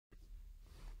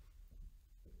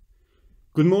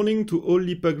Good morning to all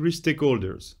LIPAGRI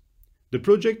stakeholders. The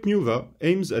project MuVHA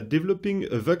aims at developing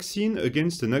a vaccine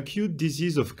against an acute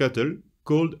disease of cattle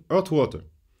called earthwater.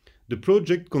 The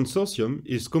project consortium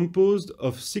is composed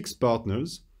of 6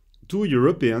 partners, 2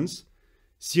 Europeans,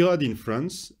 CIRAD in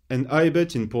France and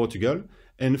AEBET in Portugal,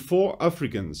 and 4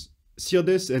 Africans,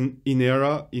 CIRDES and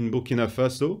INERA in Burkina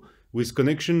Faso, with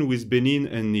connection with Benin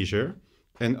and Niger,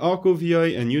 and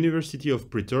ARCOVI and University of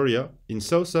Pretoria in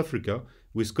South Africa,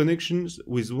 with connections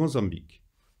with Mozambique.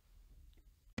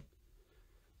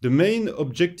 The main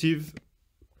objective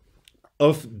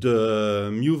of the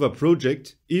MuVHA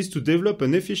project is to develop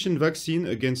an efficient vaccine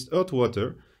against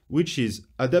earthwater, which is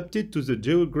adapted to the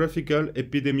geographical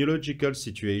epidemiological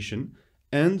situation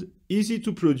and easy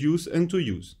to produce and to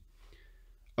use.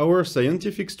 Our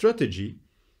scientific strategy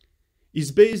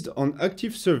is based on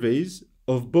active surveys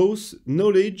of both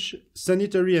knowledge,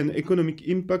 sanitary and economic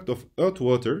impact of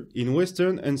earthwater in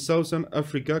Western and Southern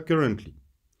Africa currently.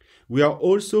 We are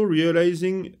also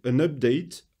realizing an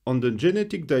update on the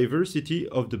genetic diversity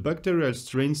of the bacterial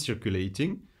strains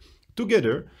circulating,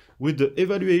 together with the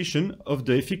evaluation of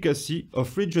the efficacy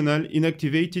of regional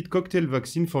inactivated cocktail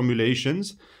vaccine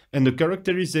formulations and the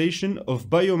characterization of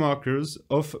biomarkers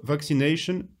of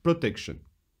vaccination protection.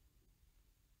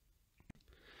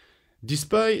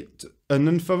 Despite an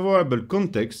unfavorable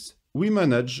context, we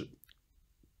managed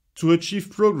to achieve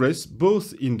progress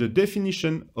both in the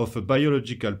definition of a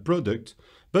biological product,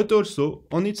 but also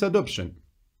on its adoption.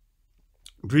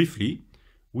 Briefly,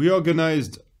 we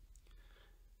organized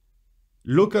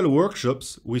local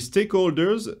workshops with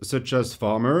stakeholders such as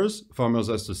farmers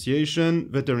association,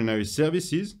 veterinary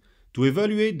services, to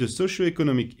evaluate the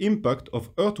socio-economic impact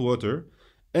of earthwater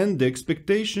and the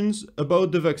expectations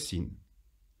about the vaccine.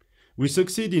 We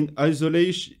succeed in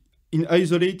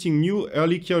isolating new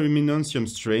Ehrlichia ruminantium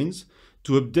strains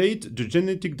to update the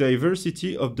genetic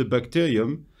diversity of the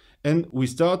bacterium, and we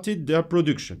started their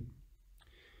production.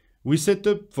 We set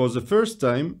up for the first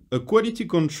time a quality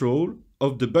control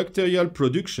of the bacterial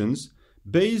productions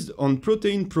based on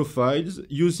protein profiles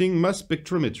using mass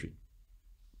spectrometry.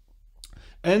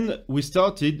 And we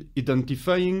started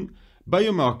identifying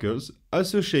biomarkers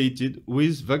associated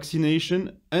with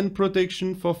vaccination and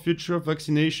protection for future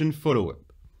vaccination follow-up.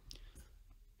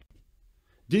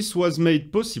 This was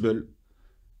made possible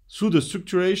through the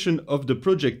structuration of the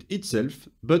project itself,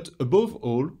 but above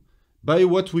all, by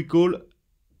what we call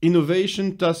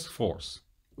Innovation Task Force,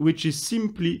 which is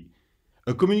simply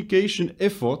a communication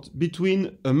effort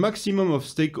between a maximum of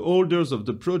stakeholders of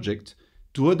the project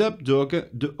to adapt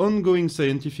the ongoing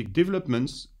scientific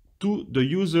developments to the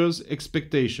user's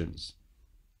expectations.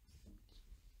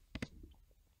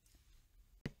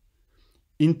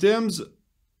 In terms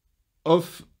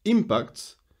of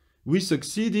impacts, we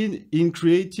succeeded in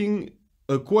creating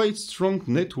a quite strong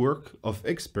network of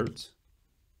experts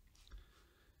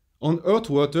on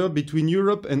earthwater between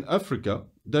Europe and Africa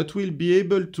that will be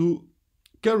able to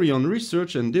carry on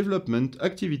research and development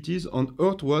activities on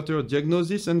earthwater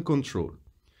diagnosis and control.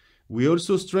 We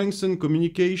also strengthen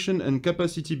communication and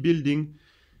capacity building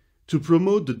to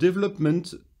promote the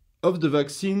development of the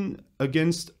vaccine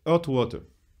against earthwater.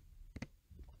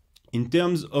 In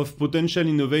terms of potential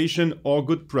innovation or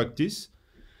good practice,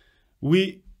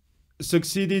 we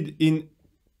succeeded in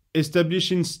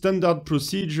establishing standard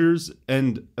procedures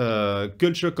and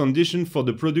culture conditions for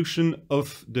the production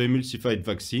of the emulsified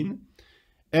vaccine.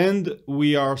 And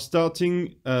we are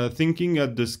starting thinking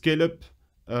at the scale-up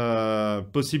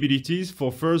possibilities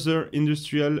for further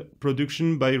industrial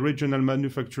production by regional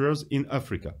manufacturers in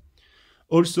Africa.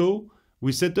 Also,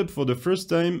 we set up for the first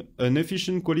time an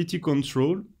efficient quality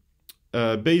control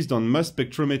based on mass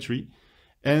spectrometry,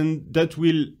 and that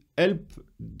will help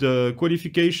the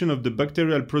qualification of the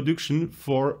bacterial production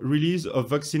for release of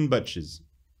vaccine batches.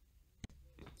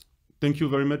 Thank you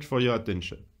very much for your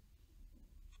attention.